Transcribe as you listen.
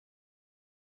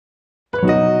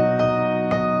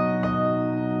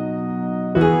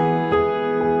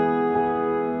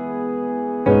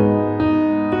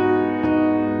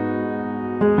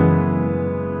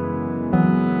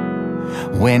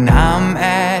when I'm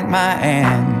at my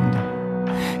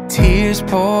end, tears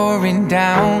pouring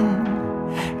down,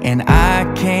 and I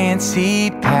can't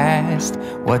see past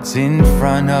what's in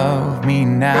front of me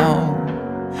now.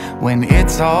 When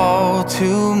it's all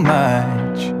too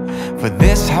much for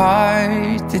this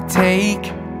heart to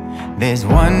take, there's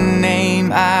one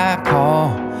name I call,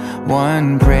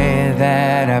 one prayer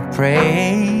that I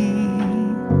pray.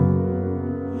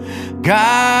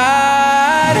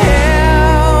 God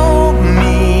help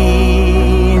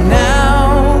me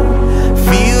now.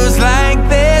 Feels like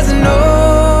there's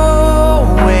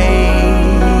no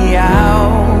way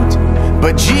out,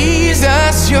 but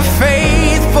Jesus, you're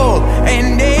faithful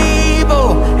and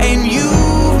able, and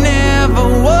you've never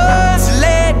once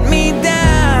let me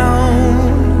down.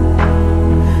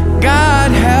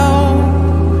 God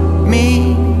help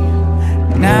me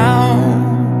now.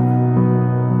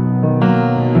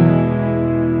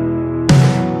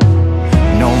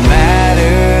 No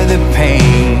matter the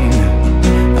pain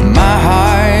my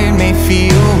heart may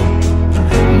feel,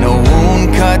 no wound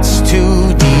cuts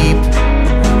too deep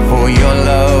for your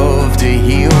love to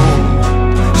heal.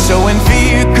 So when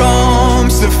fear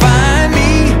comes to find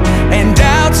me and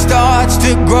doubt starts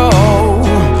to grow,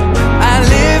 I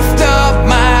lift up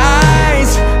my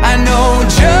eyes, I know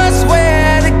just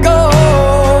where to go.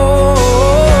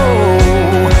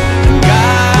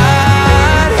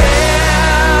 God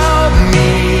help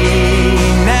me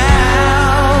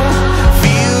now.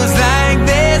 Feels like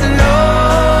there's no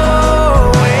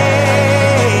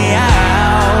way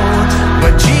out,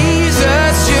 but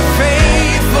Jesus, you're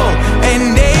faithful and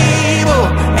able,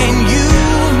 and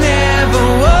you've never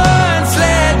once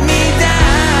let me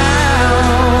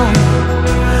down.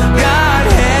 God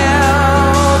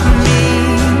help me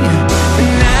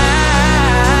now.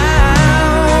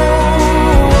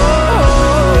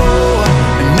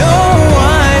 No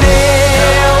one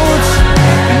else,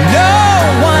 no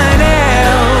one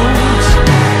else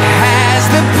has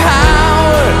the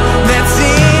power that's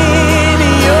in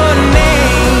your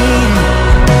name.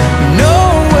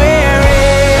 Nowhere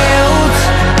else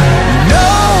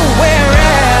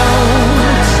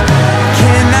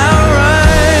can I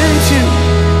run to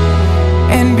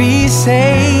and be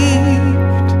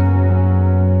saved.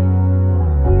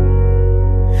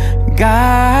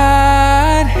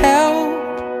 God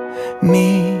help me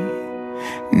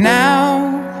now.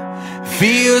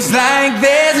 Feels like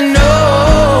there's no